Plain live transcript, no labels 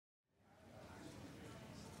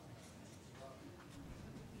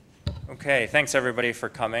Okay, thanks everybody for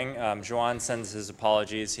coming. Joan sends his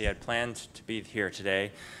apologies. He had planned to be here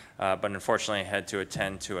today, but unfortunately had to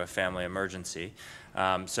attend to a family emergency.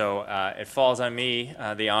 So it falls on me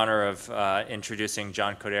the honor of introducing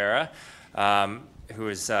John Chodera, who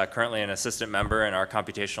is currently an assistant member in our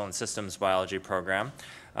computational and systems biology program.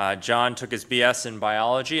 John took his BS in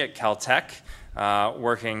biology at Caltech,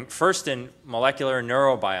 working first in molecular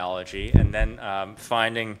neurobiology and then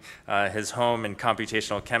finding his home in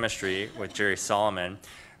computational chemistry with Jerry Solomon.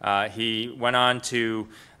 He went on to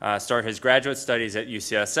start his graduate studies at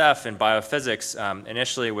UCSF in biophysics,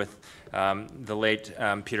 initially with the late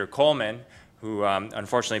Peter Coleman, who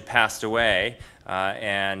unfortunately passed away,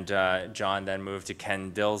 and John then moved to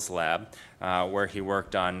Ken Dill's lab, where he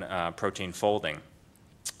worked on protein folding.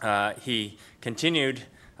 He continued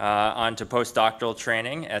on to postdoctoral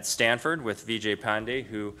training at Stanford with Vijay Pandey,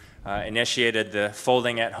 who initiated the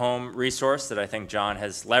Folding at Home resource that I think John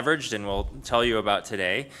has leveraged and will tell you about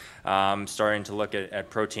today, starting to look at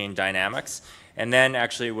protein dynamics. And then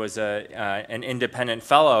actually was an independent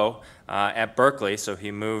fellow at Berkeley, so he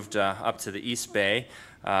moved up to the East Bay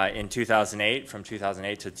in 2008, from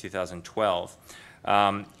 2008 to 2012.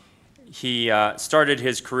 He started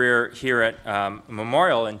his career here at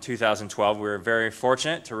Memorial in 2012. We were very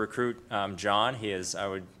fortunate to recruit John. He is,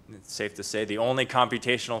 it's safe to say, the only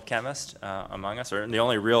computational chemist among us, or the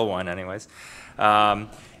only real one anyways.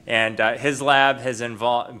 And his lab has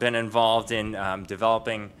been involved in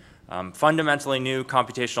developing fundamentally new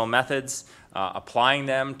computational methods, applying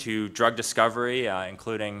them to drug discovery,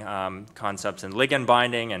 including concepts in ligand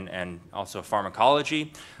binding and also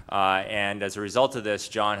pharmacology. And as a result of this,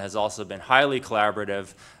 John has also been highly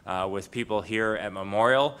collaborative with people here at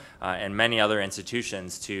Memorial and many other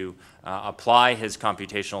institutions to apply his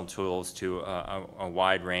computational tools to a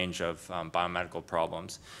wide range of biomedical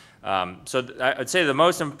problems. So I'd say the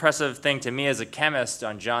most impressive thing to me as a chemist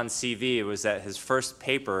on John's CV was that his first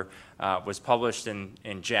paper was published in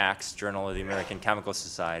JACS, Journal of the American Chemical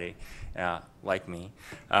Society, like me.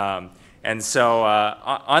 And so,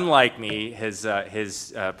 unlike me,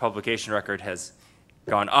 his publication record has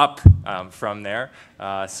gone up from there.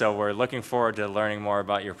 So we're looking forward to learning more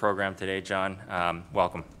about your program today, John.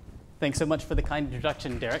 Welcome. Thanks so much for the kind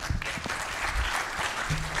introduction, Derek.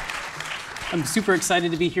 I'm super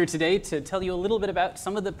excited to be here today to tell you a little bit about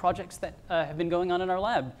some of the projects that have been going on in our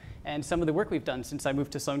lab and some of the work we've done since I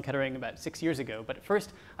moved to Sloan Kettering about 6 years ago. But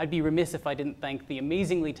first, I'd be remiss if I didn't thank the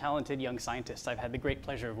amazingly talented young scientists I've had the great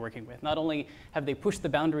pleasure of working with. Not only have they pushed the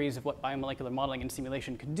boundaries of what biomolecular modeling and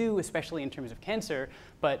simulation can do, especially in terms of cancer,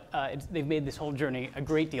 but they've made this whole journey a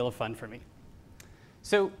great deal of fun for me.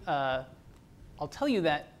 So I'll tell you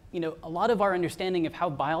that a lot of our understanding of how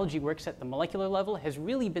biology works at the molecular level has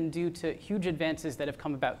really been due to huge advances that have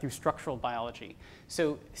come about through structural biology.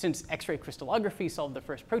 So since X-ray crystallography solved the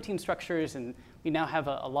first protein structures, and we now have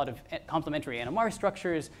a lot of complementary NMR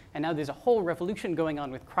structures, and now there's a whole revolution going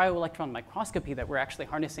on with cryo-electron microscopy that we're actually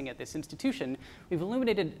harnessing at this institution, we've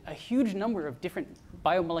illuminated a huge number of different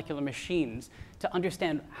biomolecular machines to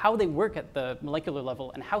understand how they work at the molecular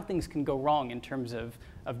level and how things can go wrong in terms of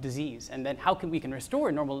disease, and then how we can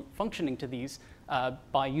restore normal functioning to these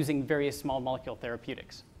by using various small molecule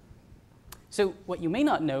therapeutics. So what you may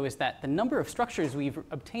not know is that the number of structures we've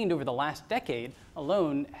obtained over the last decade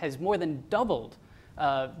alone has more than doubled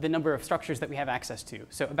the number of structures that we have access to.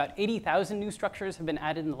 So about 80,000 new structures have been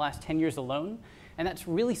added in the last 10 years alone. And that's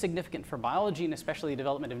really significant for biology and especially the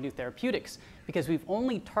development of new therapeutics, because we've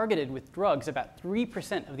only targeted with drugs about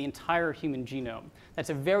 3% of the entire human genome. That's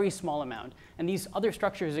a very small amount. And these other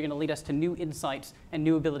structures are going to lead us to new insights and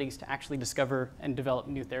new abilities to actually discover and develop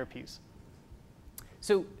new therapies.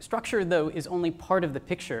 So structure, though, is only part of the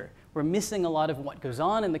picture. We're missing a lot of what goes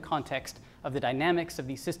on in the context of the dynamics of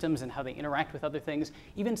these systems and how they interact with other things.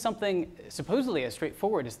 Even something supposedly as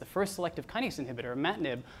straightforward as the first selective kinase inhibitor,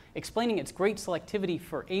 imatinib, explaining its great selectivity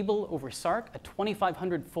for ABL over SRC, a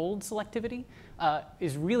 2,500-fold selectivity,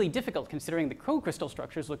 is really difficult considering the co-crystal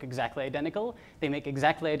structures look exactly identical. They make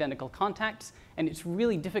exactly identical contacts, and it's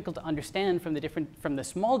really difficult to understand from the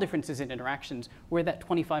small differences in interactions where that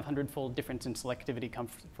 2,500-fold difference in selectivity comes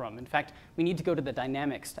from. In fact, we need to go to the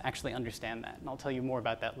dynamics to actually understand that, and I'll tell you more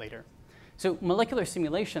about that later. So molecular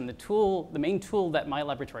simulation, the main tool that my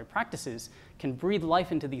laboratory practices, can breathe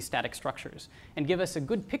life into these static structures and give us a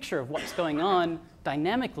good picture of what's going on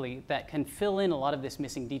dynamically that can fill in a lot of this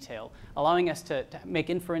missing detail, allowing us to make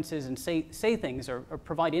inferences and say things or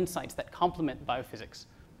provide insights that complement biophysics.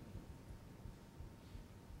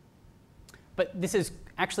 But this is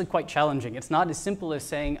actually quite challenging. It's not as simple as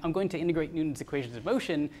saying, I'm going to integrate Newton's equations of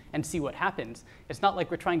motion and see what happens. It's not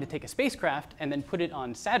like we're trying to take a spacecraft and then put it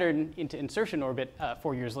on Saturn into insertion orbit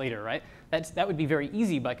 4 years later, right? That would be very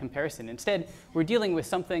easy by comparison. Instead, we're dealing with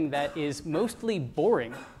something that is mostly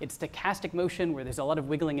boring. It's stochastic motion where there's a lot of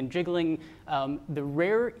wiggling and jiggling. The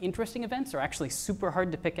rare interesting events are actually super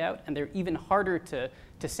hard to pick out, and they're even harder to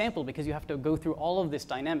sample because you have to go through all of this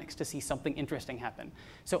dynamics to see something interesting happen.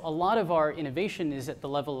 So a lot of our innovation is at the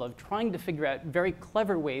level of trying to figure out very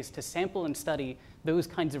clever ways to sample and study those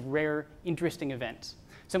kinds of rare, interesting events.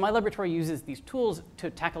 So my laboratory uses these tools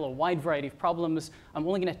to tackle a wide variety of problems. I'm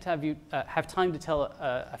only going to have time to tell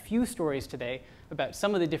a few stories today about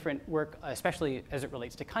some of the different work, especially as it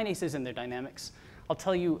relates to kinases and their dynamics. I'll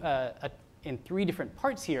tell you in 3 different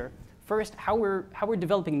parts here. First, how we're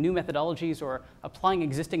developing new methodologies or applying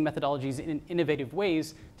existing methodologies in innovative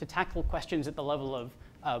ways to tackle questions at the level of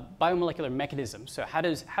biomolecular mechanisms. So how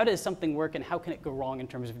does something work and how can it go wrong in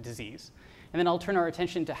terms of disease? And then I'll turn our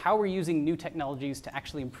attention to how we're using new technologies to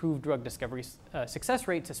actually improve drug discovery success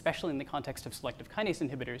rates, especially in the context of selective kinase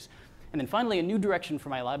inhibitors. And then finally, a new direction for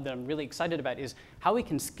my lab that I'm really excited about is how we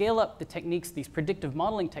can scale up the techniques, these predictive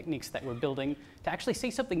modeling techniques that we're building, to actually say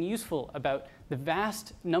something useful about the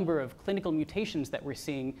vast number of clinical mutations that we're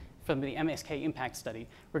seeing from the MSK impact study.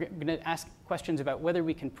 We're going to ask questions about whether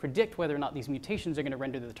we can predict whether or not these mutations are going to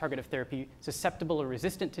render the target of therapy susceptible or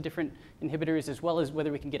resistant to different inhibitors, as well as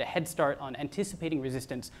whether we can get a head start on anticipating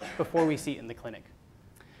resistance before we see it in the clinic.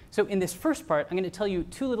 So in this first part, I'm going to tell you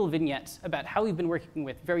 2 little vignettes about how we've been working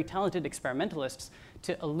with very talented experimentalists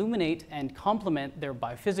to illuminate and complement their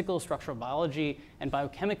biophysical, structural biology, and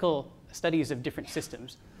biochemical studies of different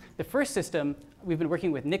systems. The first system, we've been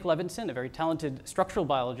working with Nick Levinson, a very talented structural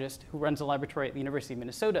biologist who runs a laboratory at the University of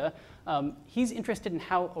Minnesota. He's interested in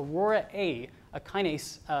how Aurora A, a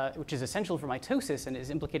kinase which is essential for mitosis and is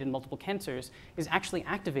implicated in multiple cancers, is actually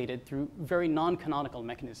activated through very non-canonical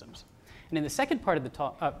mechanisms. And in the second part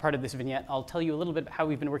of, part of this vignette, I'll tell you a little bit about how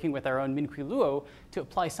we've been working with our own Min-Kui Luo to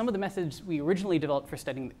apply some of the methods we originally developed for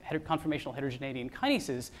studying conformational heterogeneity in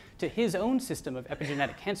kinases to his own system of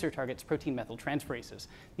epigenetic cancer targets, protein methyltransferases.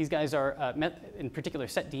 These guys are, in particular,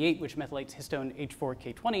 SETD8, which methylates histone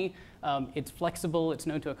H4K20. It's flexible, it's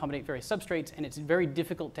known to accommodate various substrates, and it's very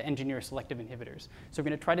difficult to engineer selective inhibitors. So we're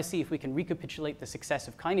going to try to see if we can recapitulate the success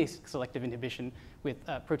of kinase selective inhibition with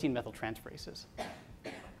protein methyltransferases.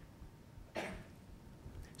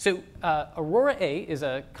 So Aurora A is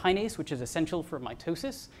a kinase which is essential for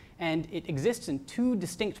mitosis, and it exists in 2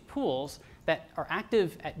 distinct pools that are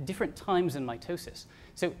active at different times in mitosis.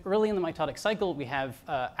 So early in the mitotic cycle, we have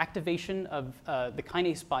activation of the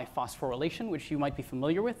kinase by phosphorylation, which you might be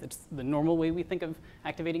familiar with. It's the normal way we think of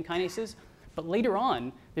activating kinases. But later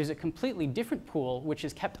on, there's a completely different pool which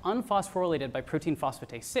is kept unphosphorylated by protein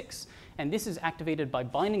phosphatase 6, and this is activated by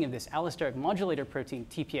binding of this allosteric modulator protein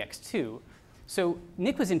TPX2. So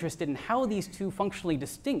Nick was interested in how these 2 functionally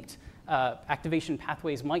distinct activation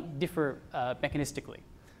pathways might differ mechanistically.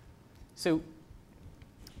 So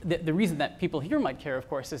the reason that people here might care, of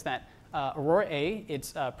course, is that Aurora A,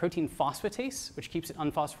 it's protein phosphatase, which keeps it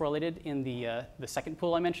unphosphorylated in the second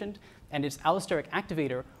pool I mentioned, and its allosteric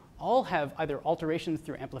activator all have either alterations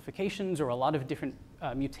through amplifications or a lot of different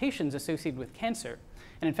mutations associated with cancer.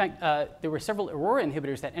 And in fact, there were several Aurora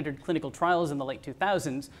inhibitors that entered clinical trials in the late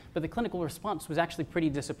 2000s, but the clinical response was actually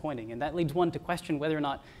pretty disappointing. And that leads one to question whether or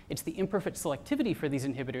not it's the imperfect selectivity for these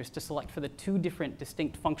inhibitors to select for the 2 different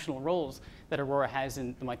distinct functional roles that Aurora has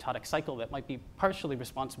in the mitotic cycle that might be partially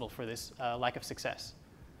responsible for this lack of success.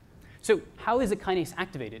 So how is a kinase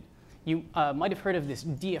activated? You might have heard of this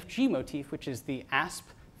DFG motif, which is the asp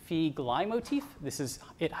Phi-Gly motif. This is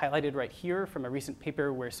it highlighted right here from a recent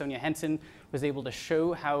paper where Sonia Henson was able to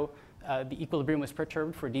show how the equilibrium was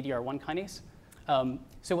perturbed for DDR1 kinase.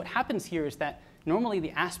 So what happens here is that normally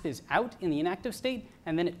the asp is out in the inactive state,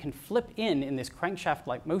 and then it can flip in this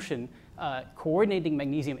crankshaft-like motion, coordinating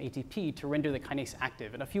magnesium ATP to render the kinase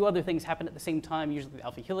active. And a few other things happen at the same time. Usually the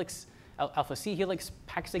alpha C helix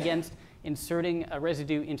packs against, inserting a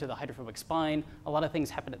residue into the hydrophobic spine. A lot of things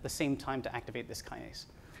happen at the same time to activate this kinase.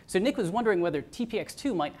 So Nick was wondering whether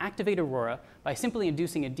TPX2 might activate Aurora by simply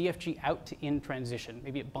inducing a DFG out to in transition.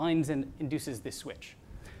 Maybe it binds and induces this switch.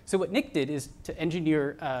 So what Nick did is to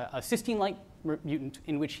engineer a cysteine-like mutant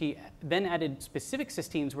in which he then added specific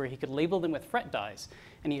cysteines where he could label them with fret dyes.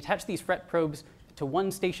 And he attached these fret probes to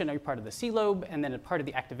one stationary part of the C lobe and then a part of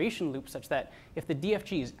the activation loop, such that if the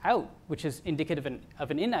DFG is out, which is indicative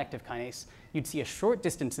of an inactive kinase, you'd see a short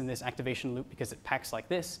distance in this activation loop because it packs like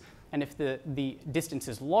this. And if the distance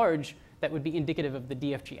is large, that would be indicative of the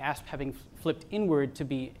DFG asp having flipped inward to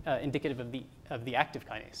be indicative of the of the active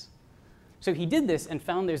kinase. So he did this and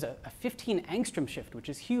found there's a 15 angstrom shift, which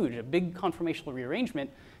is huge, a big conformational rearrangement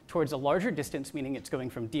towards a larger distance, meaning it's going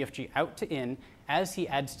from DFG out to in as he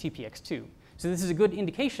adds TPX2. So this is a good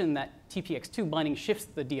indication that TPX2 binding shifts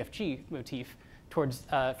the DFG motif towards,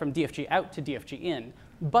 from DFG out to DFG in.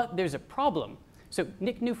 But there's a problem. So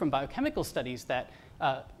Nick knew from biochemical studies that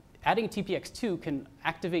adding TPX2 can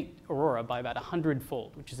activate aurora by about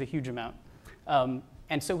 100-fold, which is a huge amount.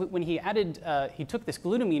 And so when he added, he took this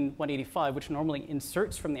glutamine 185, which normally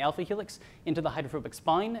inserts from the alpha helix into the hydrophobic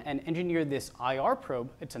spine, and engineered this IR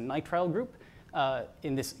probe. It's a nitrile group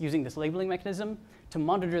using this labeling mechanism to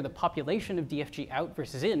monitor the population of DFG out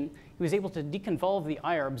versus in. He was able to deconvolve the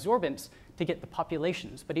IR absorbance to get the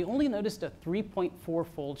populations, but he only noticed a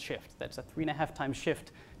 3.4-fold shift. That's a 3.5 times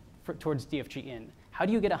shift towards DFG in. How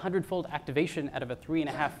do you get a 100-fold activation out of a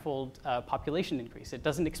 3.5-fold population increase? It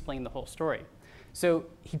doesn't explain the whole story. So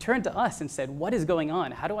he turned to us and said, what is going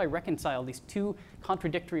on? How do I reconcile these two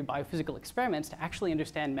contradictory biophysical experiments to actually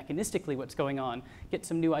understand mechanistically what's going on, get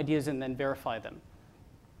some new ideas, and then verify them?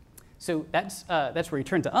 So that's where he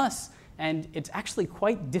turned to us. And it's actually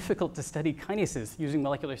quite difficult to study kinases using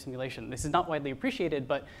molecular simulation. This is not widely appreciated,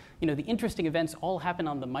 but the interesting events all happen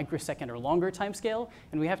on the microsecond or longer time scale,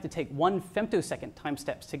 and we have to take 1 femtosecond time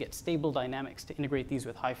steps to get stable dynamics to integrate these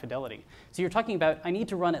with high fidelity. So you're talking about, I need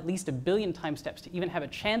to run at least 1 billion time steps to even have a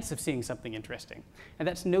chance of seeing something interesting. And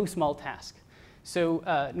that's no small task. So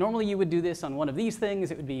normally you would do this on one of these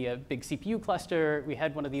things. It would be a big CPU cluster. We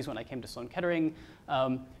had one of these when I came to Sloan Kettering.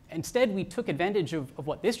 Instead, we took advantage of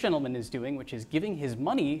what this gentleman is doing, which is giving his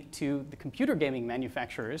money to the computer gaming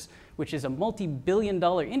manufacturers, which is a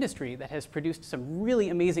multi-billion-dollar industry that has produced some really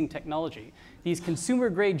amazing technology. These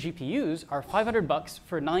consumer-grade GPUs are $500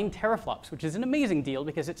 for 9 teraflops, which is an amazing deal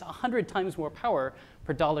because it's 100 times more power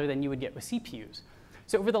per dollar than you would get with CPUs.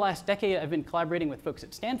 So over the last decade, I've been collaborating with folks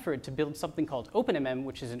at Stanford to build something called OpenMM,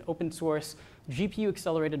 which is an open source,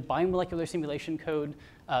 GPU-accelerated biomolecular simulation code.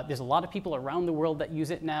 There's a lot of people around the world that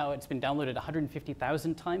use it now. It's been downloaded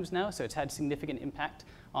 150,000 times now, so it's had significant impact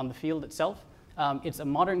on the field itself. It's a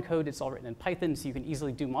modern code. It's all written in Python, so you can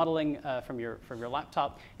easily do modeling from your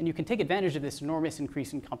laptop. And you can take advantage of this enormous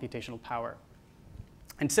increase in computational power.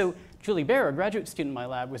 And so Julie Baer, a graduate student in my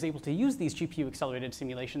lab, was able to use these GPU-accelerated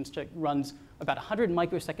simulations to run about 100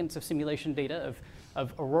 microseconds of simulation data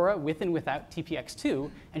of aurora with and without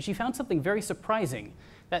TPX2, and she found something very surprising.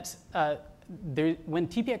 That's when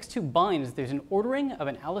TPX2 binds, there's an ordering of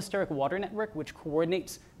an allosteric water network which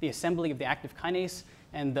coordinates the assembly of the active kinase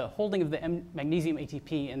and the holding of the magnesium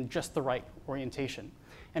ATP in just the right orientation.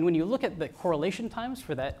 And when you look at the correlation times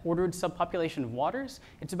for that ordered subpopulation of waters,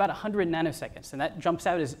 it's about 100 nanoseconds. And that jumps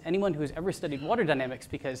out as anyone who has ever studied water dynamics,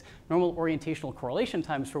 because normal orientational correlation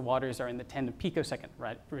times for waters are in the 10 picosecond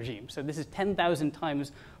regime. So this is 10,000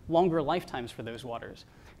 times longer lifetimes for those waters.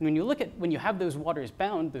 And when you look at, when you have those waters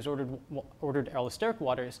bound, those ordered allosteric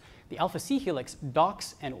waters, the alpha C helix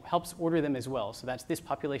docks and helps order them as well. So that's this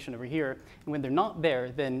population over here. And when they're not there,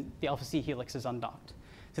 then the alpha C helix is undocked.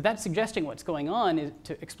 So that's suggesting what's going on is,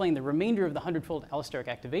 to explain the remainder of the 100-fold allosteric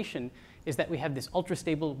activation, is that we have this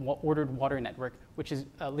ultra-stable ordered water network, which is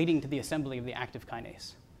leading to the assembly of the active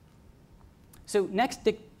kinase. So next,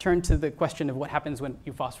 Dick turned to the question of what happens when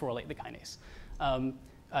you phosphorylate the kinase.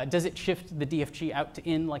 Does it shift the DFG out to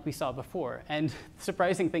in like we saw before? And the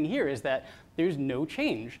surprising thing here is that there's no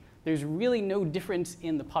change. There's really no difference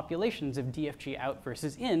in the populations of DFG out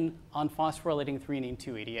versus in on phosphorylating threonine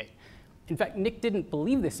 288. In fact, Nick didn't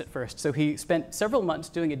believe this at first, so he spent several months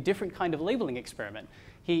doing a different kind of labeling experiment.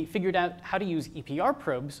 He figured out how to use EPR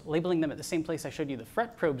probes, labeling them at the same place I showed you the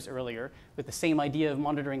FRET probes earlier, with the same idea of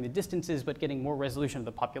monitoring the distances but getting more resolution of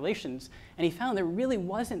the populations. And he found there really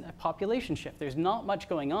wasn't a population shift. There's not much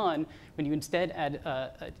going on when you instead add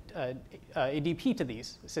ADP to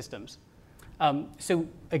these systems. So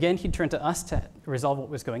again, he turned to us to resolve what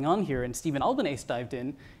was going on here, and Stephen Albanese dived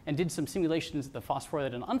in and did some simulations of the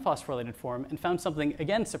phosphorylated and unphosphorylated form and found something,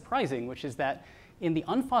 again, surprising, which is that in the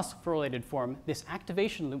unphosphorylated form, this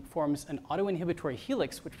activation loop forms an autoinhibitory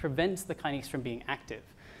helix which prevents the kinase from being active.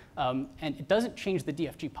 And it doesn't change the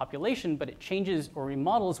DFG population, but it changes or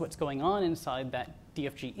remodels what's going on inside that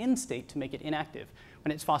DFG in state to make it inactive.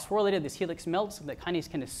 When it's phosphorylated, this helix melts and the kinase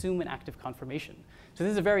can assume an active conformation. So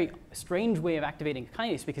this is a very strange way of activating a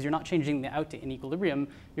kinase because you're not changing the out to in equilibrium,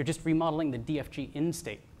 you're just remodeling the DFG in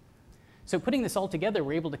state. So putting this all together,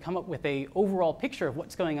 we're able to come up with an overall picture of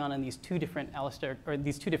what's going on in these two different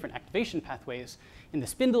activation pathways. In the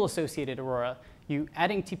spindle-associated aurora,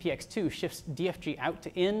 adding TPX2 shifts DFG out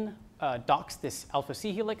to in, docks this alpha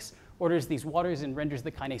C helix, orders these waters, and renders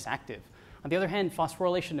the kinase active. On the other hand,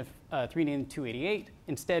 phosphorylation of threonine 288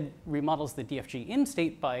 instead remodels the DFG in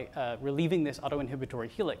state by relieving this autoinhibitory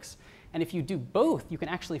helix. And if you do both, you can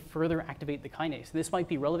actually further activate the kinase. This might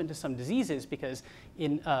be relevant to some diseases because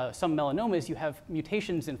in some melanomas, you have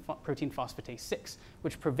mutations in protein phosphatase 6,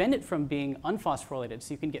 which prevent it from being unphosphorylated.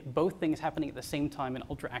 So you can get both things happening at the same time in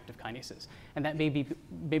ultra-active kinases. And that may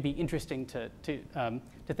be interesting to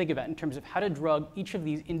think about in terms of how to drug each of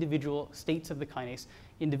these individual states of the kinase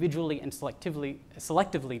individually and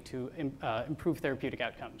selectively to improve therapeutic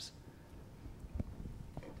outcomes.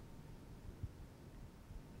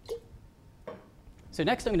 So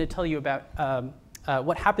next, I'm going to tell you about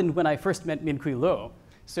what happened when I first met Min-Kui Lo.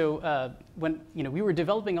 So when we were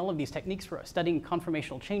developing all of these techniques for studying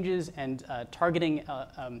conformational changes and targeting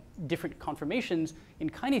different conformations in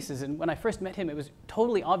kinases, and when I first met him, it was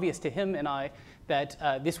totally obvious to him and I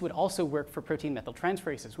that this would also work for protein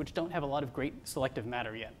methyltransferases, which don't have a lot of great selective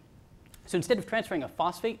matter yet. So instead of transferring a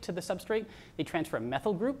phosphate to the substrate, they transfer a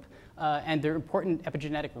methyl group, and they're important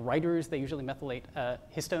epigenetic writers. They usually methylate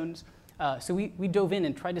histones. So we dove in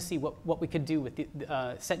and tried to see what we could do with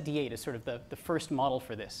the SET-D8 as sort of the first model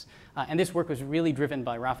for this. And this work was really driven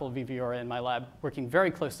by Rafael Viviora in my lab, working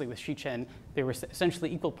very closely with Shi Chen. They were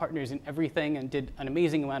essentially equal partners in everything and did an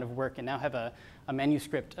amazing amount of work and now have a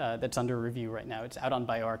manuscript that's under review right now. It's out on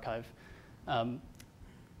bioRxiv.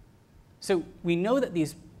 So we know that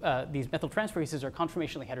these methyltransferases are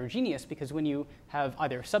conformationally heterogeneous because when you have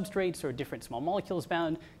either substrates or different small molecules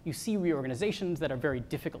bound, you see reorganizations that are very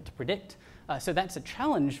difficult to predict. So that's a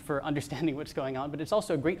challenge for understanding what's going on, but it's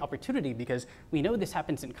also a great opportunity because we know this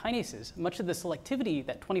happens in kinases. Much of the selectivity,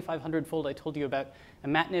 that 2,500-fold I told you about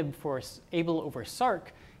imatinib for ABL over SRC,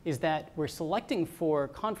 is that we're selecting for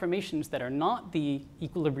conformations that are not the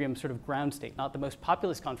equilibrium sort of ground state, not the most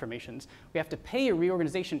populous conformations. We have to pay a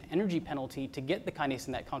reorganization energy penalty to get the kinase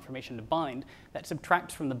in that conformation to bind. That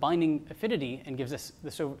subtracts from the binding affinity and gives us the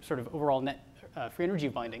sort of overall net free energy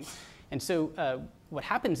binding. And so what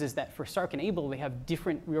happens is that for SRC and ABL, they have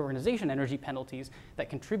different reorganization energy penalties that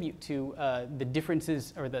contribute to the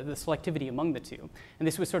differences or the selectivity among the two. And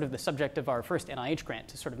this was sort of the subject of our first NIH grant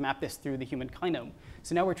to sort of map this through the human kinome.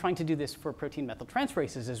 So now we're trying to do this for protein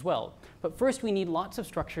methyltransferases as well. But first, we need lots of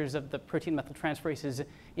structures of the protein methyltransferases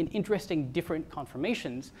in interesting different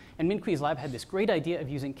conformations. And Min-Kui's lab had this great idea of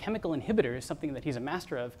using chemical inhibitors, something that he's a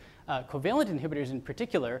master of, covalent inhibitors in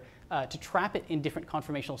particular, to trap it in different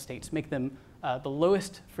conformational states, make them the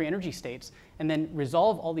lowest free energy states, and then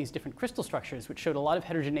resolve all these different crystal structures, which showed a lot of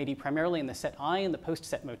heterogeneity primarily in the set I and the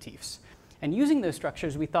post-set motifs. And using those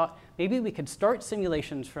structures, we thought maybe we could start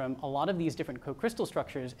simulations from a lot of these different co-crystal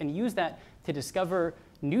structures and use that to discover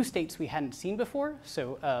new states we hadn't seen before.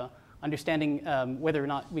 So understanding whether or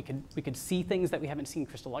not we could see things that we haven't seen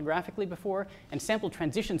crystallographically before, and sample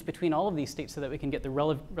transitions between all of these states so that we can get the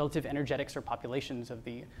relative energetics or populations of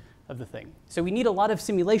the thing. So we need a lot of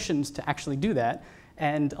simulations to actually do that,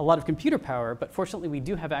 and a lot of computer power, but fortunately we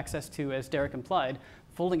do have access to, as Derek implied,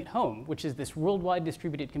 Folding at Home, which is this worldwide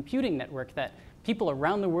distributed computing network that people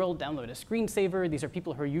around the world download a screensaver. These are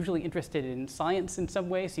people who are usually interested in science in some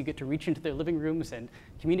way, so you get to reach into their living rooms and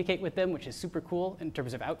communicate with them, which is super cool in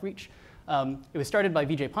terms of outreach. It was started by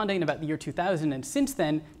Vijay Pandey in about the year 2000, and since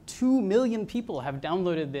then, 2 million people have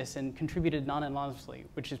downloaded this and contributed non-anonymously,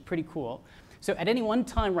 which is pretty cool. So at any one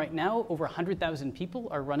time right now, over 100,000 people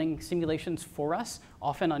are running simulations for us,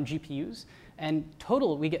 often on GPUs. And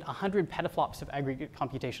total, we get 100 petaflops of aggregate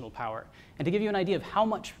computational power. And to give you an idea of how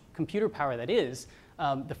much computer power that is,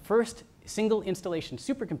 the first single installation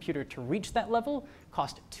supercomputer to reach that level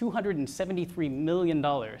cost $273 million.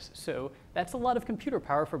 So that's a lot of computer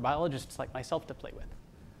power for biologists like myself to play with.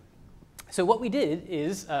 So what we did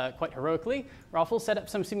is, quite heroically, Rafael set up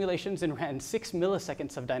some simulations and ran 6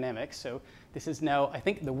 milliseconds of dynamics. So this is now, I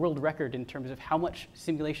think, the world record in terms of how much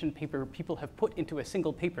simulation paper people have put into a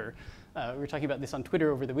single paper. We were talking about this on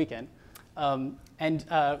Twitter over the weekend.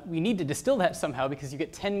 We need to distill that somehow because you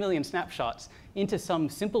get 10 million snapshots into some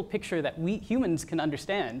simple picture that we humans can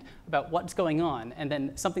understand about what's going on, and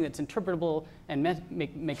then something that's interpretable and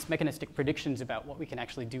makes mechanistic predictions about what we can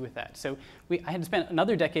actually do with that. So I had spent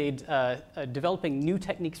another decade developing new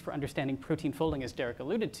techniques for understanding protein folding, as Derek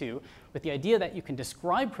alluded to, with the idea that you can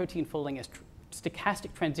describe protein folding as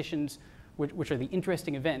stochastic transitions, which are the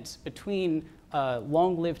interesting events between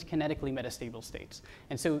long-lived kinetically metastable states.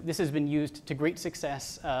 And so this has been used to great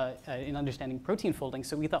success in understanding protein folding.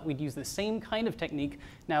 So we thought we'd use the same kind of technique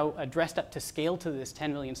now dressed up to scale to this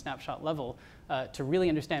 10 million snapshot level to really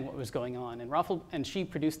understand what was going on. And Raffel and she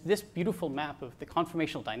produced this beautiful map of the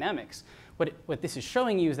conformational dynamics. What this is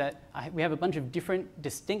showing you is that we have a bunch of different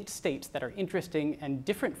distinct states that are interesting and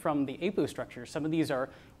different from the apo structure. Some of these are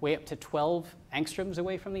way up to 12 angstroms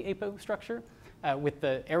away from the apo structure, with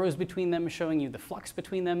the arrows between them showing you the flux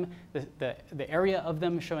between them, the area of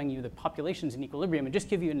them showing you the populations in equilibrium, and just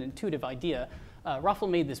give you an intuitive idea. Raffel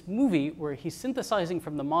made this movie where he's synthesizing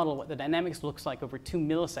from the model what the dynamics looks like over 2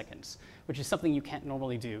 milliseconds, which is something you can't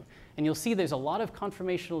normally do. And you'll see there's a lot of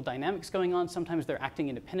conformational dynamics going on. Sometimes they're acting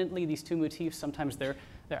independently, these two motifs. Sometimes they're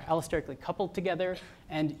allosterically coupled together.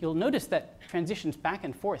 And you'll notice that transitions back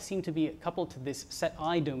and forth seem to be coupled to this set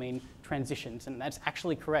I domain transitions, and that's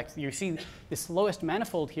actually correct. You see the slowest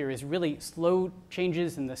manifold here is really slow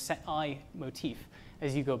changes in the set I motif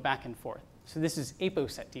as you go back and forth. So this is apo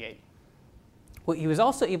set D8. What he was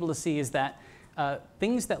also able to see is that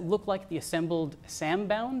things that look like the assembled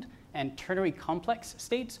SAM-bound and ternary complex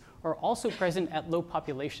states are also present at low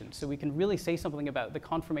populations. So we can really say something about the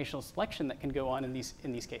conformational selection that can go on in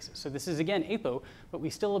these cases. So this is, again, apo, but we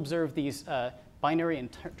still observe these binary and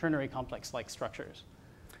ternary complex-like structures.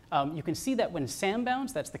 You can see that when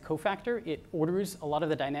SAM-bounds, that's the cofactor, it orders a lot of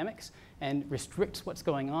the dynamics and restricts what's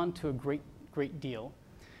going on to a great deal.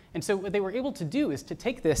 And so what they were able to do is to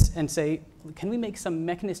take this and say, can we make some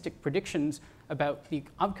mechanistic predictions about the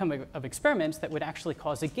outcome of experiments that would actually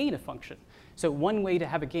cause a gain of function? So one way to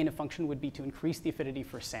have a gain of function would be to increase the affinity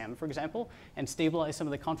for SAM, for example, and stabilize some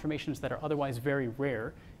of the conformations that are otherwise very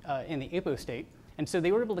rare in the apo state. And so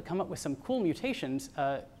they were able to come up with some cool mutations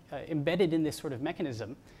embedded in this sort of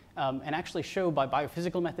mechanism, and actually show by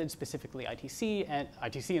biophysical methods, specifically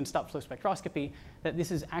ITC and stop flow spectroscopy, that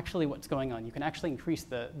this is actually what's going on. You can actually increase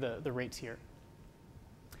the rates here.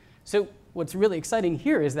 So what's really exciting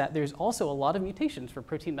here is that there's also a lot of mutations for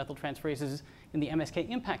protein methyltransferases in the MSK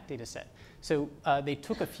impact data set. So they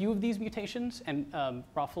took a few of these mutations, and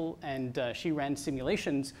Raffel and she ran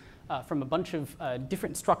simulations from a bunch of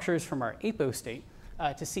different structures from our apo state,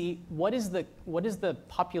 to see what is the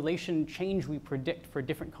population change we predict for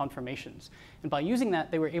different conformations. And by using that,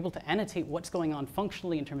 they were able to annotate what's going on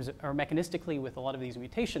functionally in terms of, or mechanistically with a lot of these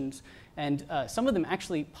mutations. And some of them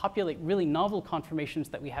actually populate really novel conformations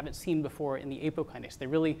that we haven't seen before in the apokinase. They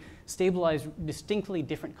really stabilize distinctly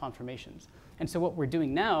different conformations. And so what we're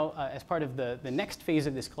doing now, as part of the next phase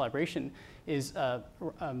of this collaboration, is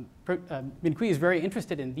Min-Kui is very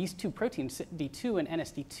interested in these two proteins, D2 and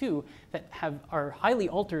NSD2, that are highly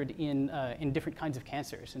altered in different kinds of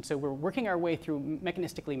cancers. And so we're working our way through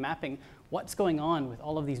mechanistically mapping what's going on with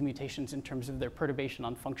all of these mutations in terms of their perturbation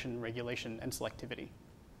on function, regulation, and selectivity.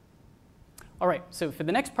 All right, so for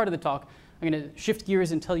the next part of the talk, I'm going to shift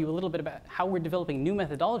gears and tell you a little bit about how we're developing new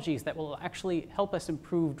methodologies that will actually help us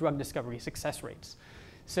improve drug discovery success rates.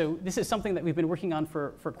 So this is something that we've been working on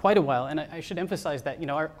for quite a while, and I should emphasize that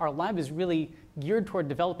our lab is really geared toward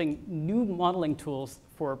developing new modeling tools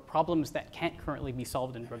for problems that can't currently be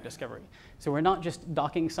solved in drug discovery. So we're not just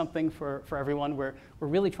docking something for everyone. We're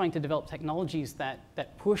really trying to develop technologies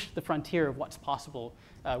that push the frontier of what's possible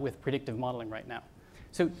with predictive modeling right now.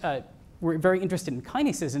 So we're very interested in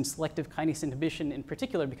kinases and selective kinase inhibition in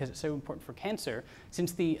particular because it's so important for cancer.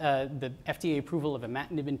 Since the FDA approval of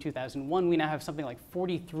imatinib in 2001, we now have something like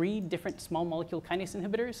 43 different small molecule kinase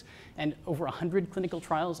inhibitors and over 100 clinical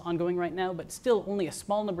trials ongoing right now, but still only a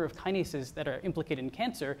small number of kinases that are implicated in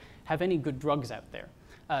cancer have any good drugs out there.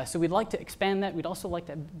 So we'd like to expand that. We'd also like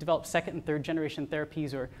to develop second and third generation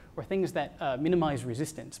therapies or things that minimize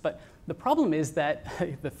resistance. But the problem is that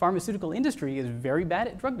the pharmaceutical industry is very bad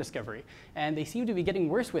at drug discovery. And they seem to be getting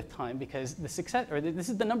worse with time because this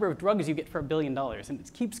is the number of drugs you get for $1 billion. And it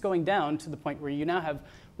keeps going down to the point where you now have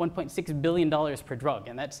 $1.6 billion per drug.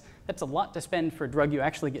 And that's a lot to spend for a drug you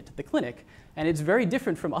actually get to the clinic. And it's very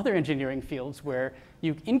different from other engineering fields where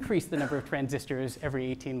you increase the number of transistors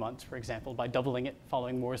every 18 months, for example, by doubling it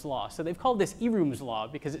following Moore's law. So they've called this Eroom's law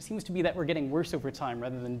because it seems to be that we're getting worse over time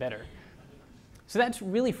rather than better. So that's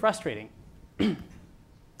really frustrating.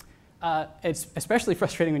 It's especially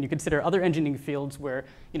frustrating when you consider other engineering fields where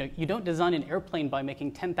you don't design an airplane by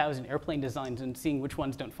making 10,000 airplane designs and seeing which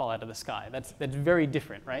ones don't fall out of the sky. That's very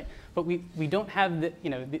different, right? But we don't have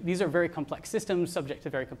these are very complex systems subject to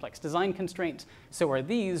very complex design constraints. So are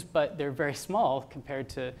these, but they're very small compared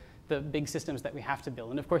to the big systems that we have to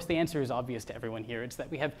build. And of course, the answer is obvious to everyone here. It's that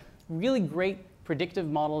we have really great predictive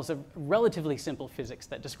models of relatively simple physics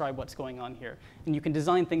that describe what's going on here. And you can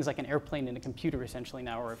design things like an airplane in a computer essentially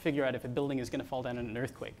now, or figure out if a building is going to fall down in an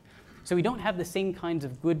earthquake. So we don't have the same kinds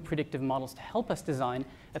of good predictive models to help us design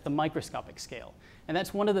at the microscopic scale. And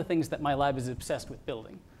that's one of the things that my lab is obsessed with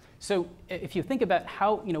building. So if you think about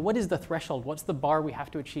how, what is the threshold, what's the bar we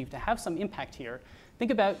have to achieve to have some impact here,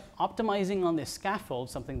 think about optimizing on this scaffold,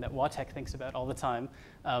 something that WATEC thinks about all the time,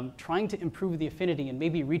 trying to improve the affinity and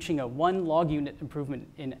maybe reaching a 1 log unit improvement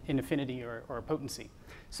in affinity or potency.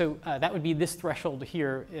 So that would be this threshold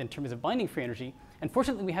here in terms of binding free energy. And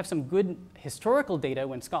fortunately, we have some good historical data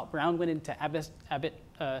when Scott Brown went into Abbott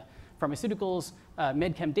Pharmaceuticals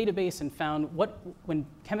MedChem database and found when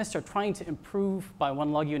chemists are trying to improve by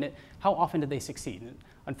 1 log unit, how often do they succeed? And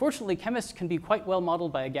unfortunately, chemists can be quite well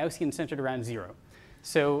modeled by a Gaussian centered around 0.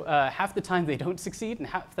 So half the time they don't succeed, and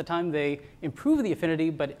half the time they improve the affinity,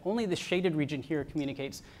 but only the shaded region here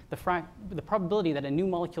communicates the probability that a new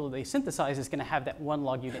molecule they synthesize is going to have that 1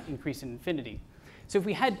 log unit increase in affinity. So if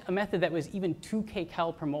we had a method that was even 2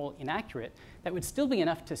 kcal per mole inaccurate, that would still be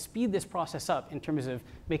enough to speed this process up in terms of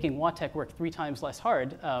making WATEC work 3 times less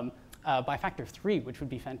hard by a factor of 3, which would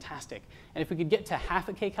be fantastic. And if we could get to half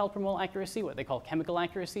a kcal per mole accuracy, what they call chemical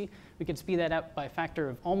accuracy, we could speed that up by a factor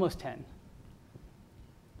of almost 10.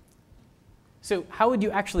 So how would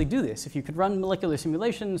you actually do this? If you could run molecular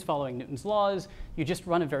simulations following Newton's laws, you just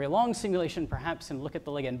run a very long simulation perhaps and look at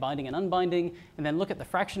the ligand binding and unbinding, and then look at the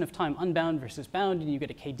fraction of time unbound versus bound, and you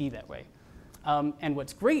get a KD that way. And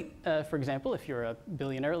what's great, for example, if you're a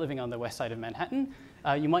billionaire living on the west side of Manhattan,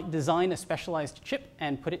 you might design a specialized chip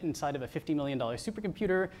and put it inside of a $50 million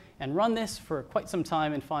supercomputer and run this for quite some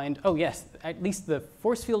time and find, oh yes, at least the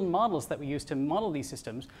force field models that we use to model these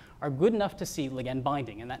systems are good enough to see ligand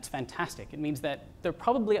binding, and that's fantastic. It means that they're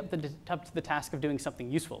probably up to the task of doing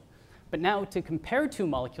something useful. But now to compare 2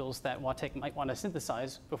 molecules that WATEC might want to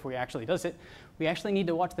synthesize before he actually does it, we actually need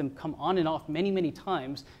to watch them come on and off many, many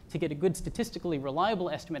times to get a good statistically reliable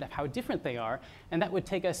estimate of how different they are. And that would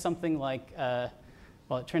take us something like,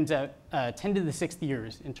 well, it turns out 10 to the 6th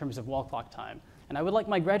years in terms of wall clock time. And I would like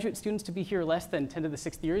my graduate students to be here less than 10 to the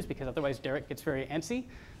 6th years, because otherwise Derek gets very antsy.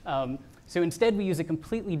 So instead, we use a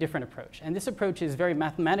completely different approach. And this approach is very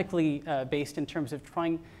mathematically based in terms of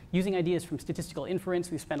using ideas from statistical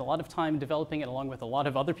inference. We spent a lot of time developing it along with a lot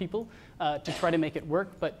of other people to try to make it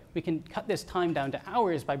work. But we can cut this time down to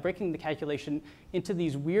hours by breaking the calculation into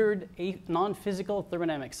these weird non-physical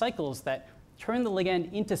thermodynamic cycles that turn the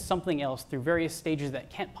ligand into something else through various stages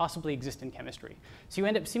that can't possibly exist in chemistry. So you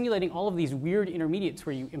end up simulating all of these weird intermediates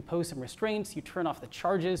where you impose some restraints, you turn off the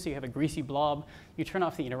charges, so you have a greasy blob, you turn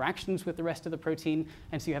off the interactions with the rest of the protein,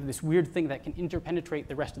 and so you have this weird thing that can interpenetrate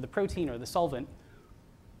the rest of the protein or the solvent.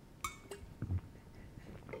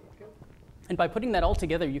 And by putting that all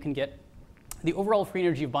together, you can get the overall free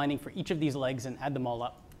energy of binding for each of these legs and add them all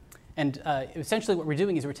up. And essentially what we're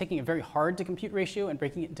doing is we're taking a very hard to compute ratio and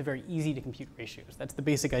breaking it into very easy to compute ratios. That's the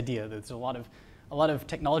basic idea. There's a lot of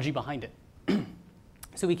technology behind it.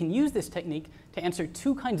 So we can use this technique to answer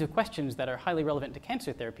 2 kinds of questions that are highly relevant to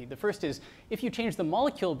cancer therapy. The first is, if you change the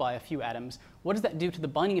molecule by a few atoms, what does that do to the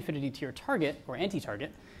binding affinity to your target or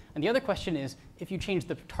anti-target? And the other question is, if you change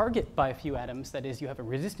the target by a few atoms, that is, you have a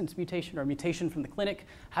resistance mutation or a mutation from the clinic,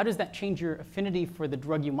 how does that change your affinity for the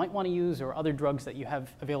drug you might want to use or other drugs that you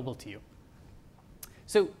have available to you?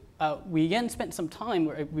 So we again spent some time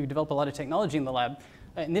where we developed a lot of technology in the lab.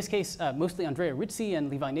 In this case, mostly Andrea Ritzi and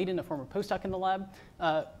Levi Naden, a former postdoc in the lab,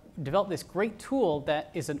 developed this great tool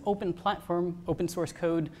that is an open platform, open source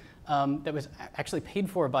code, that was actually paid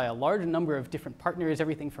for by a large number of different partners,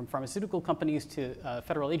 everything from pharmaceutical companies to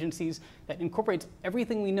federal agencies, that incorporates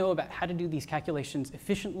everything we know about how to do these calculations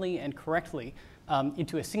efficiently and correctly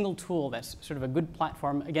into a single tool that's sort of a good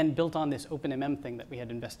platform, again, built on this OpenMM thing that we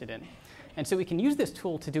had invested in. And so we can use this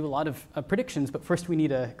tool to do a lot of predictions, but first we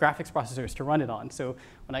need graphics processors to run it on. So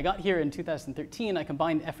when I got here in 2013, I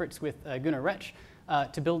combined efforts with Gunnar Retsch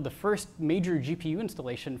to build the first major GPU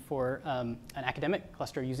installation for an academic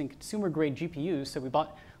cluster using consumer-grade GPUs. So we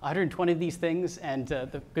bought 120 of these things, and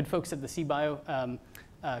the good folks at the CBio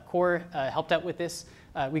core helped out with this.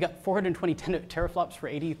 We got 420 teraflops for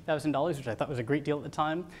 $80,000, which I thought was a great deal at the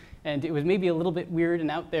time. And it was maybe a little bit weird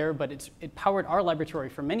and out there, but it powered our laboratory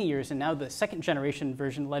for many years. And now the 2nd generation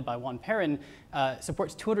version, led by Juan Perrin,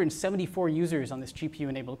 supports 274 users on this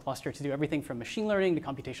GPU-enabled cluster to do everything from machine learning to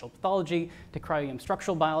computational pathology to cryo-EM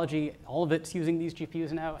structural biology. All of it's using these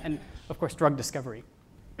GPUs now, and of course, drug discovery.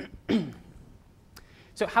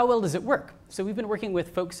 So how well does it work? So we've been working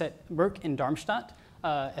with folks at Merck in Darmstadt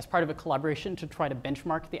as part of a collaboration to try to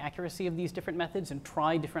benchmark the accuracy of these different methods and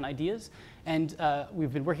try different ideas. And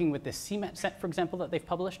we've been working with this CMAT set, for example, that they've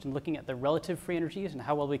published and looking at the relative free energies and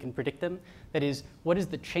how well we can predict them. That is, what is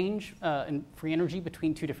the change in free energy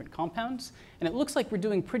between two different compounds? And it looks like we're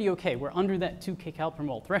doing pretty okay. We're under that 2 kcal per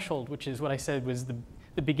mole threshold, which is what I said was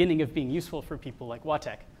the beginning of being useful for people like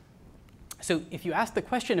Watek. So if you ask the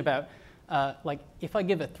question about, like, if I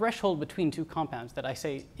give a threshold between two compounds that I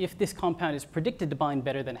say, if this compound is predicted to bind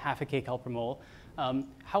better than half a kcal per mole,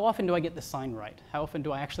 how often do I get the sign right? How often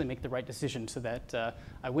do I actually make the right decision so that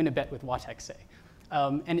I win a bet with Watek, say?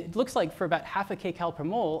 And it looks like for about half a kcal per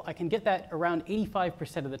mole, I can get that around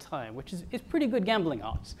 85% of the time, which is pretty good gambling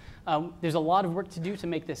odds. There's a lot of work to do to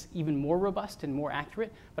make this even more robust and more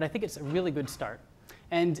accurate, but I think it's a really good start.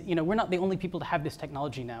 And we're not the only people to have this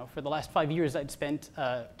technology now. For the last 5 years, I'd spent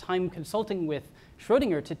time consulting with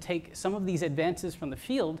Schrödinger to take some of these advances from the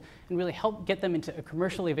field and really help get them into a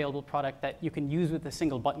commercially available product that you can use with a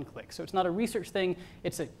single button click. So it's not a research thing,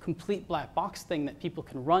 it's a complete black box thing that people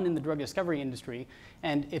can run in the drug discovery industry.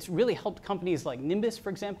 And it's really helped companies like Nimbus, for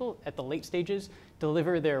example, at the late stages,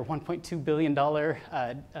 deliver their $1.2 billion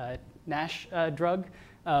NASH drug.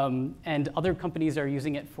 And other companies are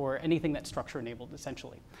using it for anything that's structure-enabled,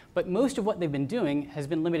 essentially. But most of what they've been doing has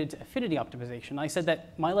been limited to affinity optimization. I said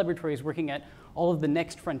that my laboratory is working at all of the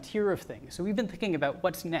next frontier of things. So we've been thinking about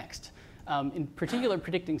what's next. In particular,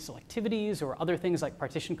 predicting selectivities or other things like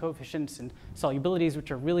partition coefficients and solubilities,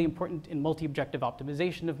 which are really important in multi-objective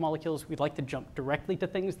optimization of molecules. We'd like to jump directly to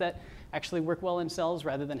things that actually work well in cells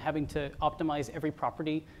rather than having to optimize every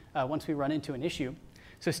property once we run into an issue.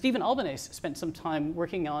 So Stephen Albanese spent some time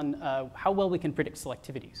working on how well we can predict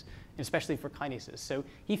selectivities, especially for kinases. So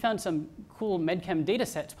he found some cool medchem data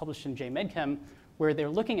sets published in JMedChem where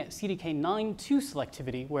they're looking at CDK9/2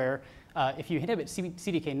 selectivity, where if you inhibit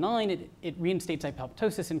CDK9, it reinstates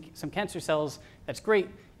apoptosis in some cancer cells. That's great.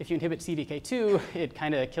 If you inhibit CDK2, it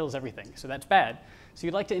kind of kills everything. So that's bad. So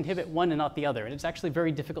you'd like to inhibit one and not the other. And it's actually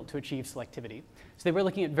very difficult to achieve selectivity. So they were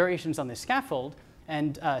looking at variations on this scaffold.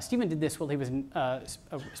 And Stephen did this while he was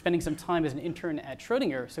spending some time as an intern at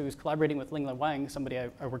Schrödinger. So he was collaborating with Lingla Wang, somebody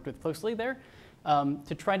I worked with closely there,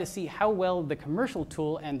 to try to see how well the commercial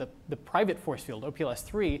tool and the private force field,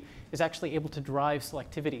 OPLS3, is actually able to drive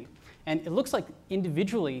selectivity. And it looks like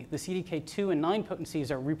individually the CDK2 and 9 potencies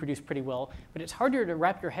are reproduced pretty well, but it's harder to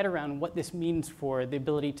wrap your head around what this means for the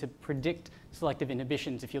ability to predict selective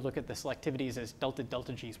inhibitions if you look at the selectivities as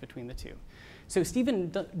delta G's between the two. So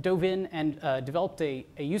Stephen dove in and developed a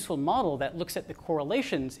useful model that looks at the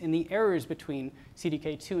correlations in the errors between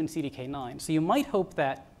CDK2 and CDK9. So you might hope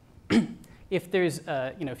that if there's,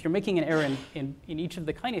 if you're making an error in each of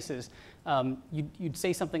the kinases, you'd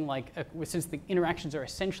say something like, since the interactions are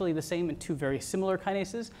essentially the same in two very similar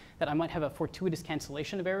kinases, that I might have a fortuitous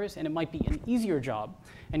cancellation of errors, and it might be an easier job.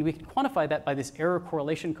 And we can quantify that by this error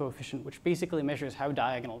correlation coefficient, which basically measures how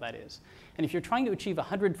diagonal that is. And if you're trying to achieve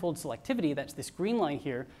 100-fold selectivity, that's this green line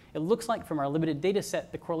here, it looks like from our limited data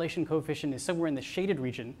set, the correlation coefficient is somewhere in the shaded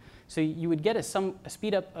region. So you would get a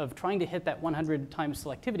speed up of trying to hit that 100 times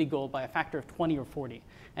selectivity goal by a factor of 20 or 40.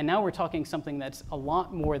 And now we're talking something that's a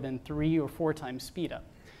lot more than 3 or 4 times speed up.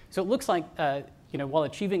 So it looks like while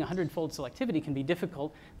achieving 100-fold selectivity can be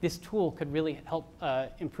difficult, this tool could really help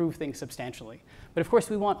improve things substantially. But of course,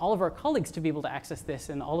 we want all of our colleagues to be able to access this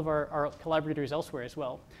and all of our collaborators elsewhere as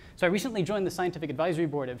well. So I recently joined the scientific advisory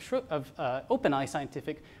board of OpenEye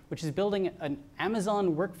Scientific, which is building an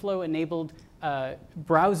Amazon workflow-enabled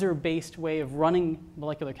browser-based way of running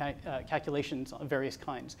molecular calculations of various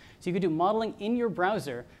kinds. So you could do modeling in your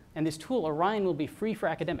browser, and this tool, Orion, will be free for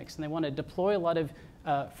academics. And they want to deploy a lot of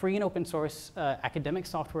free and open source academic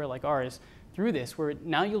software like ours through this, where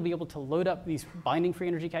now you'll be able to load up these binding free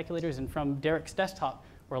energy calculators, and from Derek's desktop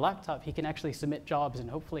or laptop, he can actually submit jobs and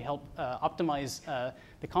hopefully help optimize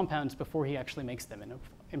the compounds before he actually makes them and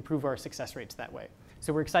improve our success rates that way.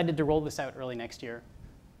 So we're excited to roll this out early next year.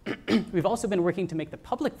 We've also been working to make the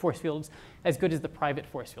public force fields as good as the private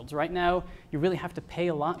force fields. Right now, you really have to pay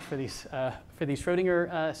a lot for these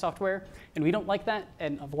Schrödinger software, and we don't like that,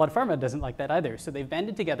 and a lot of pharma doesn't like that either. So they've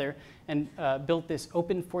banded together and built this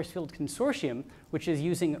open force field consortium, which is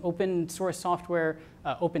using open source software,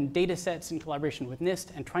 open data sets in collaboration with NIST,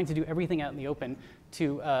 and trying to do everything out in the open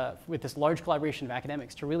with this large collaboration of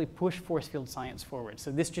academics to really push force field science forward. So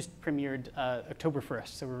this just premiered October 1st,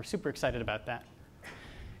 so we're super excited about that.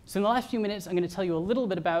 So in the last few minutes, I'm going to tell you a little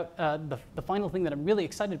bit about the final thing that I'm really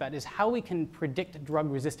excited about is how we can predict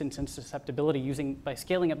drug resistance and susceptibility by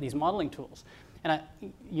scaling up these modeling tools. And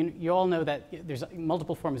you all know that there's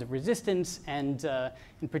multiple forms of resistance, and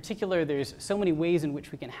in particular, there's so many ways in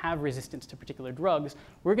which we can have resistance to particular drugs.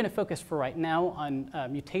 We're going to focus for right now on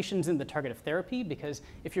mutations in the target of therapy, because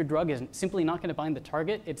if your drug is simply not going to bind the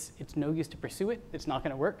target, it's no use to pursue it. It's not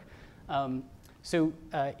going to work. So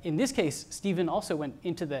in this case, Stephen also went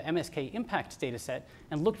into the MSK impact data set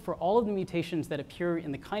and looked for all of the mutations that appear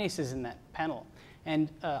in the kinases in that panel.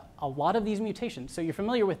 And a lot of these mutations, so you're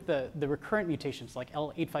familiar with the recurrent mutations like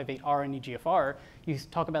L858R and EGFR. You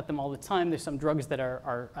talk about them all the time. There's some drugs that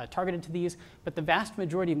are targeted to these, but the vast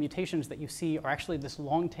majority of mutations that you see are actually this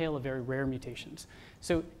long tail of very rare mutations.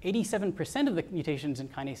 So 87% of the mutations in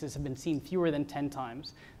kinases have been seen fewer than 10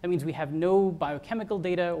 times. That means we have no biochemical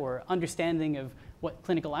data or understanding of what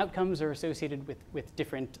clinical outcomes are associated with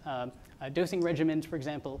different dosing regimens, for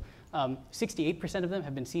example. 68% of them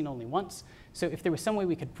have been seen only once. So if there was some way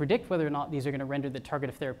we could predict whether or not these are going to render the target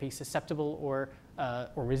of therapy susceptible or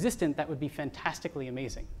resistant, that would be fantastically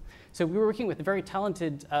amazing. So we were working with a very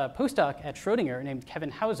talented postdoc at Schrödinger named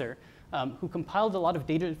Kevin Hauser, who compiled a lot of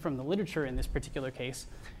data from the literature in this particular case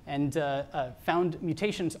and found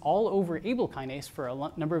mutations all over Abl kinase for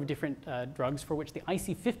a number of different drugs for which the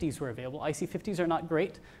IC50s were available. IC50s are not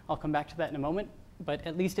great. I'll come back to that in a moment. But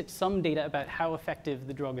at least it's some data about how effective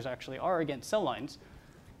the drugs actually are against cell lines.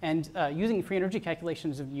 And using free energy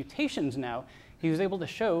calculations of mutations now, he was able to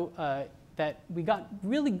show that we got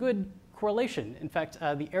really good correlation. In fact,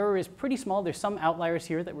 the error is pretty small. There's some outliers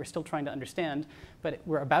here that we're still trying to understand, but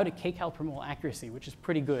we're about a kcal per mole accuracy, which is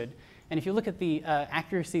pretty good. And if you look at the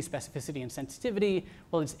accuracy, specificity, and sensitivity,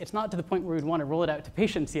 well, it's not to the point where we'd want to roll it out to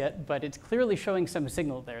patients yet, but it's clearly showing some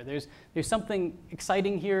signal there. There's something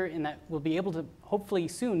exciting here in that we'll be able to, hopefully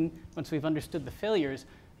soon, once we've understood the failures,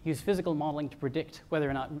 use physical modeling to predict whether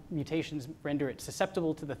or not mutations render it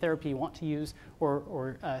susceptible to the therapy you want to use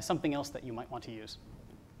or something else that you might want to use.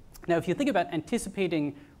 Now, if you think about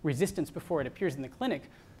anticipating resistance before it appears in the clinic,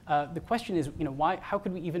 the question is, how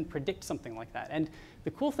could we even predict something like that? And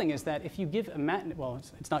the cool thing is that if you give imatinib, well,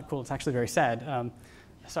 it's not cool, it's actually very sad.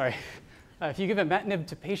 Sorry. If you give imatinib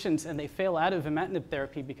to patients and they fail out of imatinib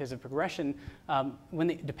therapy because of progression,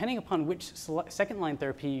 depending upon which second-line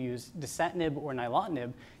therapy you use, dasatinib or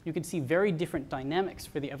nilotinib, you can see very different dynamics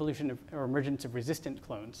for the evolution or emergence of resistant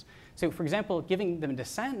clones. So for example, giving them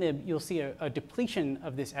dasatinib, you'll see a depletion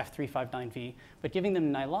of this F359V, but giving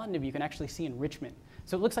them nilotinib, you can actually see enrichment.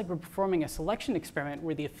 So it looks like we're performing a selection experiment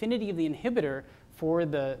where the affinity of the inhibitor for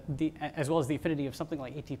as well as the affinity of something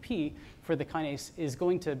like ATP for the kinase is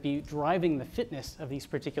going to be driving the fitness of these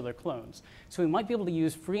particular clones. So we might be able to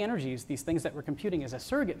use free energies, these things that we're computing as a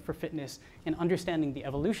surrogate for fitness, in understanding the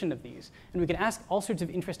evolution of these. And we can ask all sorts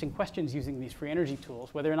of interesting questions using these free energy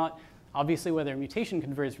tools, whether or not, obviously whether a mutation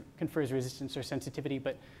confers resistance or sensitivity,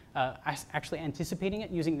 but actually anticipating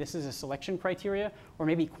it using this as a selection criteria, or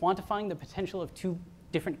maybe quantifying the potential of two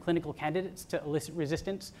different clinical candidates to elicit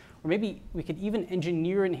resistance, or maybe we could even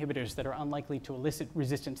engineer inhibitors that are unlikely to elicit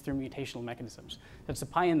resistance through mutational mechanisms. That's a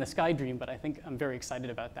pie in the sky dream, but I think I'm very excited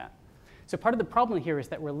about that. So part of the problem here is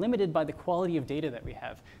that we're limited by the quality of data that we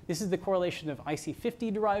have. This is the correlation of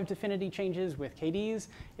IC50-derived affinity changes with KDs.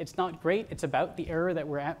 It's not great. It's about the error that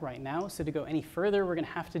we're at right now. So to go any further, we're going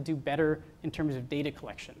to have to do better in terms of data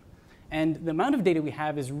collection. And the amount of data we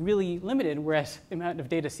have is really limited, whereas the amount of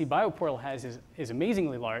data cBioportal has is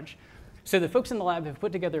amazingly large. So the folks in the lab have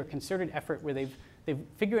put together a concerted effort where they've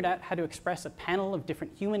figured out how to express a panel of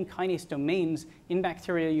different human kinase domains in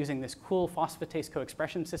bacteria using this cool phosphatase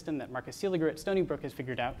co-expression system that Marcus Seeliger at Stony Brook has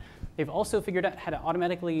figured out. They've also figured out how to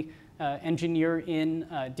automatically engineer in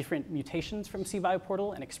different mutations from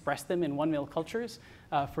cBioportal and express them in 1 mil cultures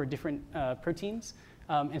for different proteins.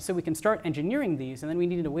 And so we can start engineering these, and then we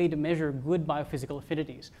needed a way to measure good biophysical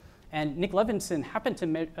affinities. And Nick Levinson happened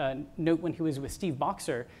to note when he was with Steve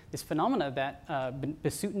Boxer this phenomena that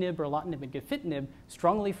bosutinib, erlotinib, and gefitinib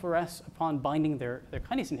strongly fluoresce upon binding their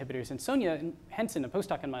kinase inhibitors. And Sonia Henson, a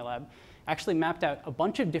postdoc in my lab, actually mapped out a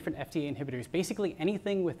bunch of different FDA inhibitors. Basically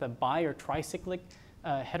anything with a bi- or tricyclic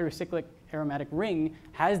heterocyclic aromatic ring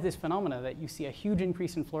has this phenomena that you see a huge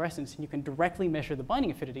increase in fluorescence, and you can directly measure the binding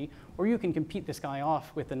affinity, or you can compete this guy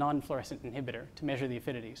off with the non-fluorescent inhibitor to measure the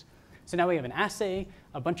affinities. So now we have an assay.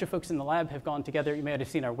 A bunch of folks in the lab have gone together. You may have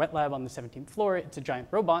seen our wet lab on the 17th floor. It's a giant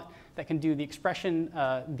robot that can do the expression,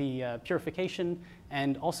 the purification,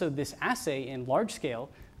 and also this assay in large scale.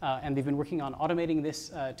 And they've been working on automating this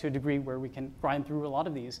to a degree where we can grind through a lot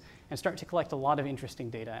of these and start to collect a lot of interesting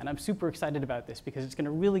data. And I'm super excited about this because it's going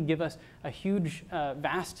to really give us a huge,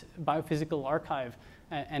 vast biophysical archive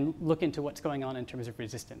and look into what's going on in terms of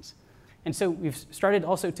resistance. And so we've started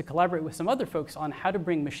also to collaborate with some other folks on how to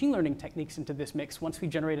bring machine learning techniques into this mix once we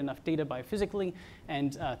generate enough data biophysically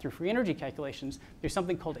and through free energy calculations. There's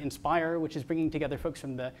something called INSPIRE, which is bringing together folks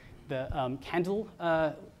from the CANDLE,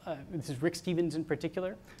 this is Rick Stevens in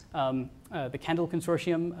particular, the CANDLE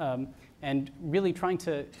Consortium, and really trying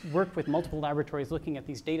to work with multiple laboratories looking at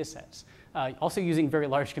these data sets. Also using very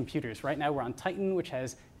large computers. Right now we're on Titan, which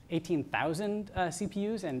has 18,000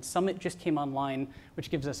 CPUs, and Summit just came online,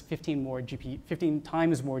 which gives us 15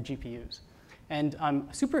 times more GPUs. And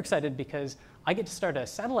I'm super excited because I get to start a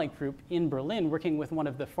satellite group in Berlin working with one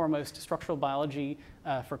of the foremost structural biology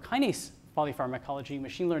for kinase polypharmacology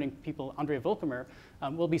machine learning people, Andrea Volkamer.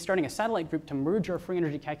 We'll be starting a satellite group to merge our free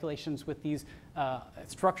energy calculations with these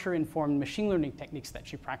structure-informed machine learning techniques that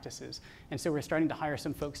she practices. And so we're starting to hire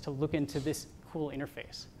some folks to look into this cool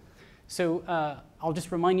interface. So I'll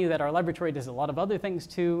just remind you that our laboratory does a lot of other things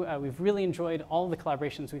too. We've really enjoyed all the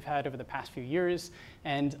collaborations we've had over the past few years.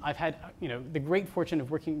 And I've had the great fortune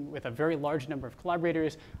of working with a very large number of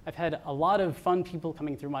collaborators. I've had a lot of fun people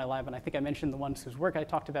coming through my lab, and I think I mentioned the ones whose work I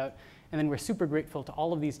talked about. And then we're super grateful to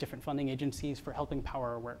all of these different funding agencies for helping power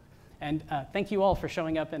our work. And thank you all for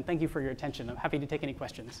showing up, and thank you for your attention. I'm happy to take any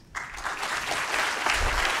questions.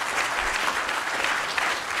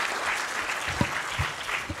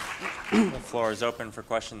 The floor is open for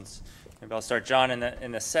questions. Maybe I'll start. John,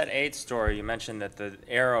 in the Set 8 story, you mentioned that the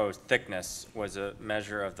arrow thickness was a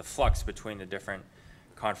measure of the flux between the different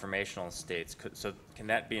conformational states. So can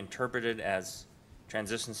that be interpreted as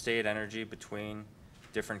transition state energy between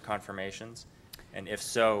different conformations? And if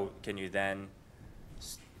so, can you then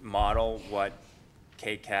model what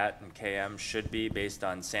Kcat and Km should be based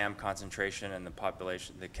on SAM concentration and the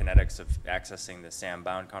population, the kinetics of accessing the SAM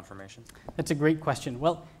bound conformations? That's a great question.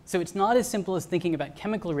 Well, so it's not as simple as thinking about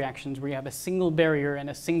chemical reactions where you have a single barrier and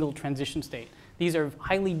a single transition state. These are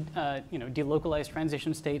highly delocalized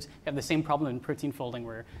transition states. You have the same problem in protein folding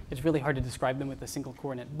where it's really hard to describe them with a single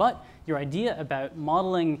coordinate. But your idea about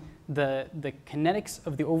modeling the kinetics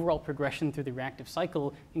of the overall progression through the reactive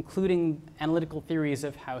cycle, including analytical theories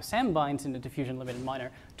of how SAM binds in a diffusion limited minor,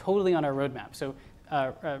 totally on our roadmap. So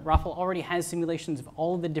Rafael already has simulations of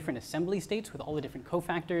all of the different assembly states with all the different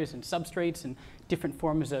cofactors and substrates and different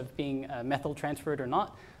forms of being methyl transferred or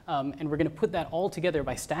not. And we're going to put that all together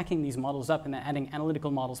by stacking these models up and then adding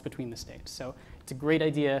analytical models between the states. So it's a great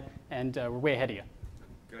idea, and we're way ahead of you.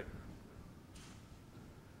 Good.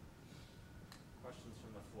 Questions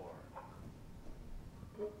from the floor?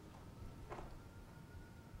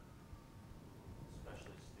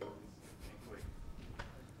 Especially students. Quick.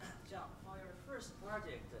 John, for your first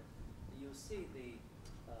project, you see the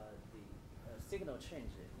signal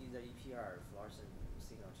change in the EPR fluorescent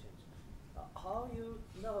signal change. How you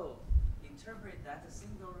interpret that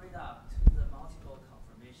single readout to the multiple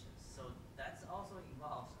conformations? So that also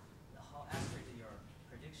involves how accurate your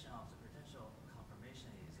prediction of the potential conformation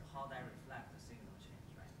is, how that reflects the signal change,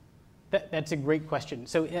 right? That's a great question.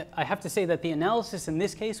 So I have to say that the analysis in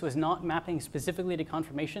this case was not mapping specifically to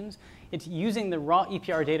conformations. It's using the raw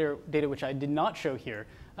EPR data which I did not show here,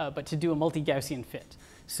 but to do a multi-Gaussian fit.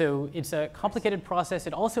 So it's a complicated process.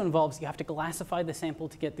 It also involves you have to glassify the sample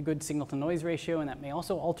to get the good signal-to-noise ratio, and that may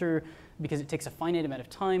also alter because it takes a finite amount of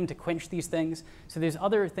time to quench these things. So there's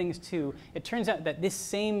other things too. It turns out that this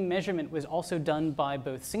same measurement was also done by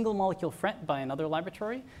both single-molecule FRET by another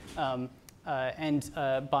laboratory and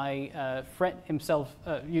by FRET himself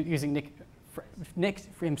using Nick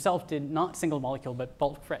himself did not single molecule, but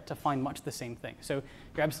bulk FRET to find much the same thing. So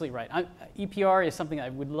you're absolutely right. EPR is something I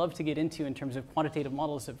would love to get into in terms of quantitative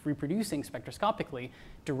models of reproducing spectroscopically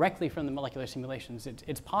directly from the molecular simulations.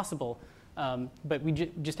 It's possible, but we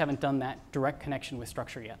just haven't done that direct connection with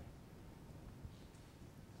structure yet.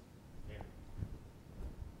 You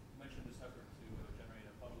mentioned this effort to generate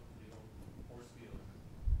a publicly owned force field.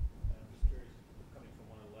 And I'm just curious, coming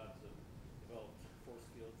from one of the labs that developed force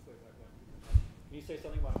fields way back when. Can you say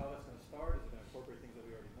something about how that's going to start? Is it going to incorporate things that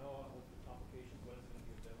we already know? What's the complications? When is it going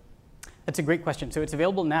to be available? That's a great question. So it's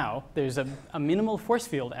available now. There's a minimal force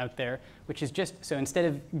field out there, which is just, so instead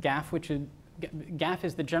of GAF, GAF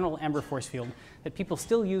is the general amber force field that people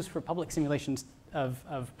still use for public simulations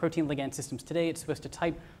of protein ligand systems today. It's supposed to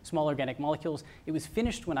type small organic molecules. It was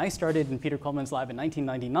finished when I started in Peter Coleman's lab in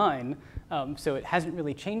 1999, so it hasn't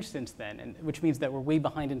really changed since then, which means that we're way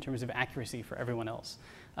behind in terms of accuracy for everyone else.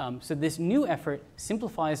 So this new effort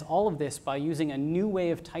simplifies all of this by using a new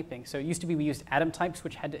way of typing. So it used to be we used atom types,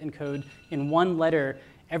 which had to encode in one letter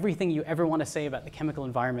everything you ever want to say about the chemical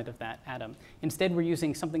environment of that atom. Instead, we're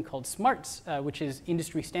using something called SMARTS, which is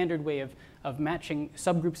industry standard way of of matching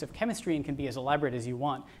subgroups of chemistry and can be as elaborate as you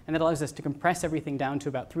want. And that allows us to compress everything down to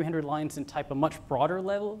about 300 lines and type a much broader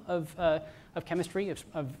level of chemistry,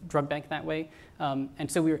 of drug bank that way. And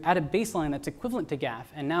so we're at a baseline that's equivalent to GAF,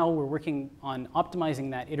 and now we're working on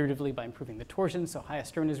optimizing that iteratively by improving the torsion. So Haya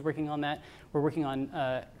Stern is working on that. We're working on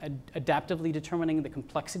adaptively determining the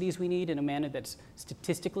complexities we need in a manner that's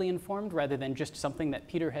statistically informed rather than just something that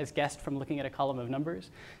Peter has guessed from looking at a column of numbers.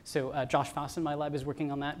 So Josh Faust in my lab is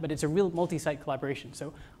working on that, but it's a real multi-site collaboration.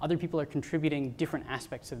 So other people are contributing different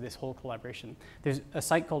aspects of this whole collaboration. There's a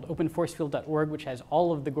site called openforcefield.org, which has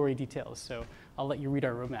all of the gory details. So I'll let you read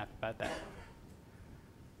our roadmap about that.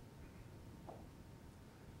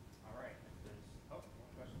 All right. One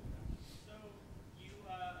question. So you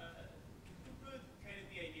put kind of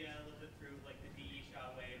the idea a little bit through like the D.E.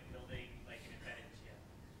 Shaw way of building like an embedded chip.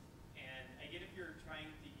 And I get if you're trying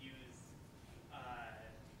to use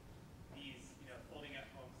these, folding at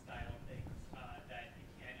home style things that you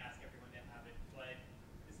can't ask everyone to have it. But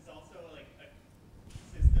this is also like a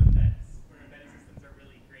system that's where embedded systems are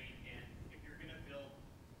really great. And if you're going to build,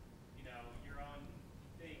 your own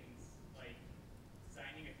things, like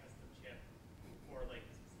designing a custom chip for like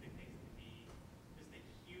specific things can be just a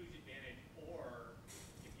huge advantage. Or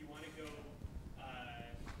if you want to go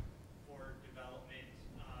for development,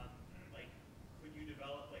 like could you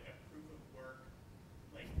develop like a proof of work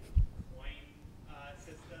like coin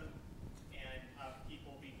system and have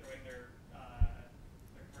people be throwing their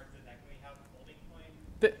cards in that? Can we have a folding coin?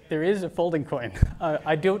 There is a folding coin.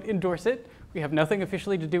 I don't endorse it. We have nothing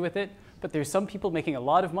officially to do with it, but there's some people making a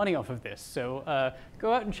lot of money off of this. So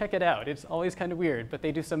go out and check it out. It's always kind of weird, but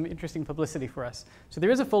they do some interesting publicity for us. So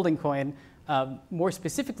there is a folding coin. More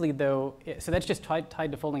specifically, though, so that's just tied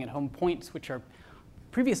to folding at home points, which are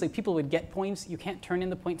previously people would get points. You can't turn in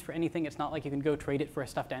the points for anything. It's not like you can go trade it for a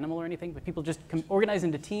stuffed animal or anything, but people just organize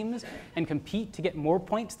into teams and compete to get more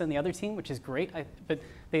points than the other team, which is great. But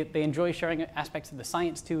they enjoy sharing aspects of the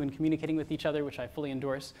science too and communicating with each other, which I fully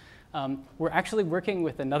endorse. We're actually working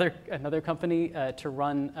with another company to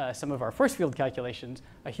run some of our force field calculations,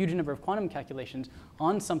 a huge number of quantum calculations,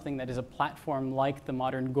 on something that is a platform like the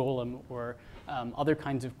modern Golem or other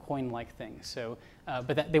kinds of coin-like things. So,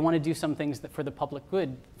 but they want to do some things that for the public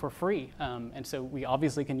good for free. And so we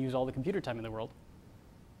obviously can use all the computer time in the world.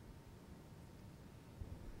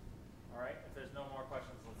 All right, if there's no more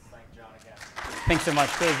questions, let's thank John again. Thanks so much.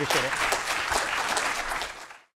 Really appreciate it.